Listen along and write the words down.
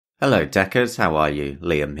Hello Deckers, how are you?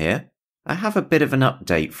 Liam here. I have a bit of an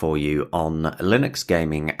update for you on Linux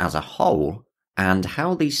gaming as a whole and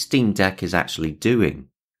how the Steam Deck is actually doing.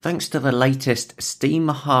 Thanks to the latest Steam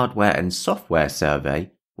hardware and software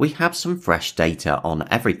survey, we have some fresh data on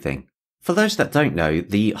everything. For those that don't know,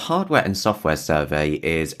 the hardware and software survey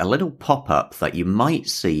is a little pop-up that you might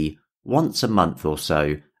see once a month or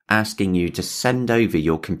so asking you to send over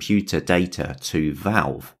your computer data to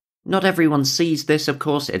Valve. Not everyone sees this, of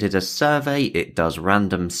course. It is a survey, it does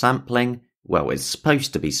random sampling. Well, it's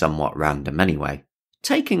supposed to be somewhat random anyway.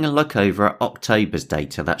 Taking a look over at October's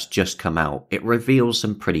data that's just come out, it reveals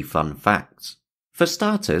some pretty fun facts. For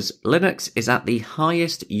starters, Linux is at the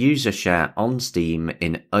highest user share on Steam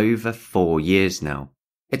in over 4 years now.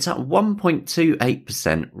 It's at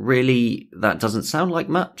 1.28%. Really, that doesn't sound like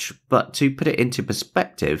much, but to put it into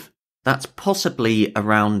perspective, that's possibly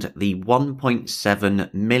around the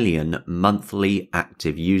 1.7 million monthly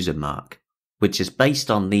active user mark, which is based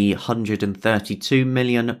on the 132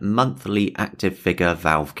 million monthly active figure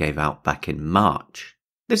Valve gave out back in March.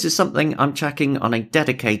 This is something I'm tracking on a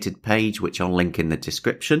dedicated page which I'll link in the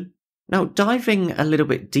description. Now, diving a little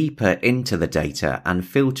bit deeper into the data and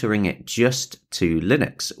filtering it just to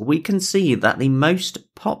Linux, we can see that the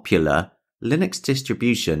most popular Linux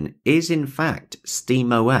distribution is in fact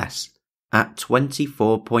SteamOS at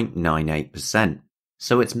 24.98%.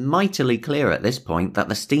 So it's mightily clear at this point that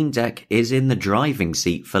the Steam Deck is in the driving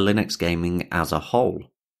seat for Linux gaming as a whole.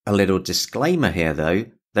 A little disclaimer here though,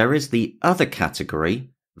 there is the other category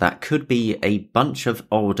that could be a bunch of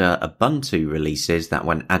older Ubuntu releases that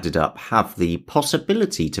when added up have the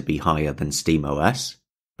possibility to be higher than SteamOS,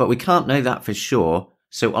 but we can't know that for sure,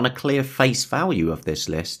 so on a clear face value of this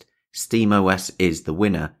list, SteamOS is the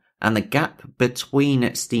winner, and the gap between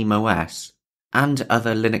SteamOS and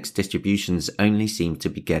other Linux distributions only seems to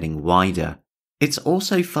be getting wider. It's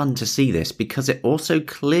also fun to see this because it also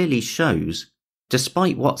clearly shows,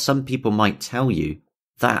 despite what some people might tell you,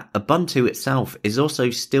 that Ubuntu itself is also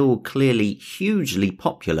still clearly hugely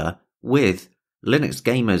popular with Linux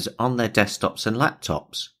gamers on their desktops and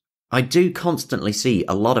laptops. I do constantly see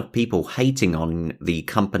a lot of people hating on the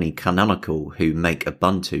company Canonical who make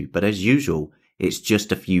Ubuntu, but as usual, it's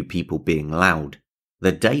just a few people being loud.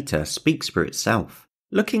 The data speaks for itself.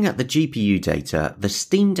 Looking at the GPU data, the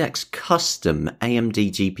Steam Deck's custom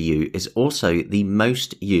AMD GPU is also the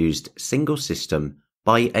most used single system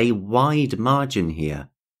by a wide margin here,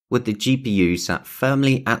 with the GPU sat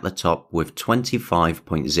firmly at the top with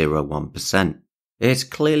 25.01%. It's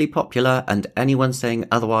clearly popular, and anyone saying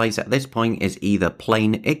otherwise at this point is either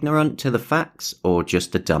plain ignorant to the facts or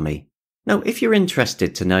just a dummy. Now, if you're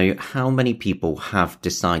interested to know how many people have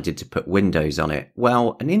decided to put Windows on it,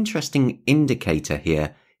 well, an interesting indicator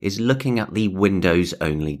here is looking at the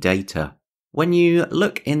Windows-only data. When you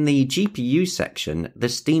look in the GPU section, the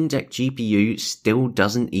Steam Deck GPU still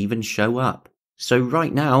doesn't even show up. So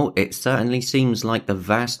right now, it certainly seems like the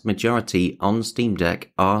vast majority on Steam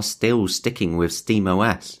Deck are still sticking with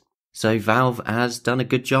SteamOS. So Valve has done a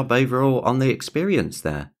good job overall on the experience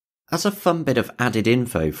there. As a fun bit of added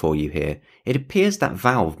info for you here, it appears that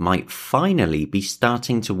Valve might finally be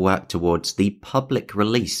starting to work towards the public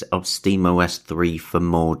release of SteamOS 3 for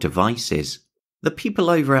more devices. The people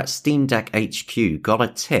over at Steam Deck HQ got a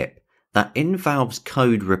tip that in Valve's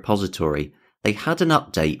code repository, they had an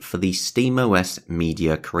update for the SteamOS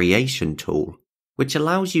media creation tool, which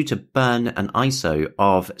allows you to burn an ISO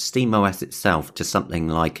of SteamOS itself to something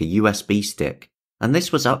like a USB stick. And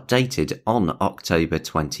this was updated on October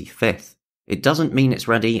 25th. It doesn't mean it's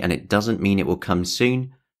ready and it doesn't mean it will come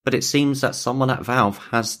soon, but it seems that someone at Valve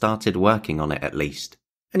has started working on it at least.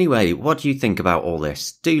 Anyway, what do you think about all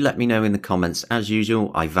this? Do let me know in the comments. As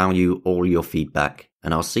usual, I value all your feedback,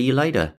 and I'll see you later.